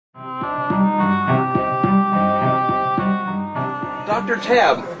Dr.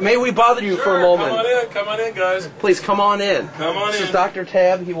 Tab. May we bother you for a moment? Come on in, guys. Please come on in. Come on in. This is Dr.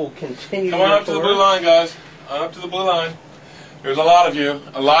 Tab. He will continue. Come on up to the blue line, guys. Up to the blue line. There's a lot of you.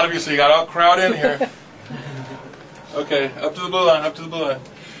 So you got to crowd in here. Okay, up to the blue line, up to the blue line.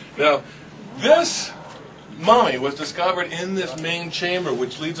 Now, this mummy was discovered in this main chamber,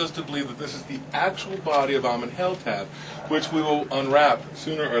 which leads us to believe that this is the actual body of Ahmenheltab, which we will unwrap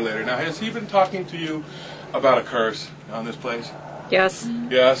sooner or later. Now, has he been talking to you about a curse on this place? Yes.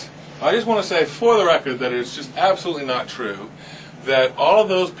 Yes. I just want to say, for the record, that it's just absolutely not true, that all of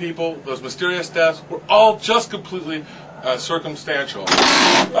those people, those mysterious deaths, were all just completely circumstantial.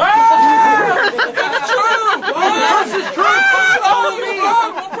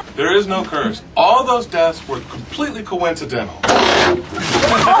 There is no curse. All those deaths were completely coincidental. It's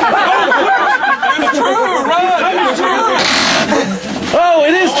true, run! It's true! Oh,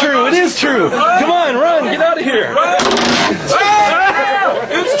 it is true! It is true! Come on, run! Get out of here!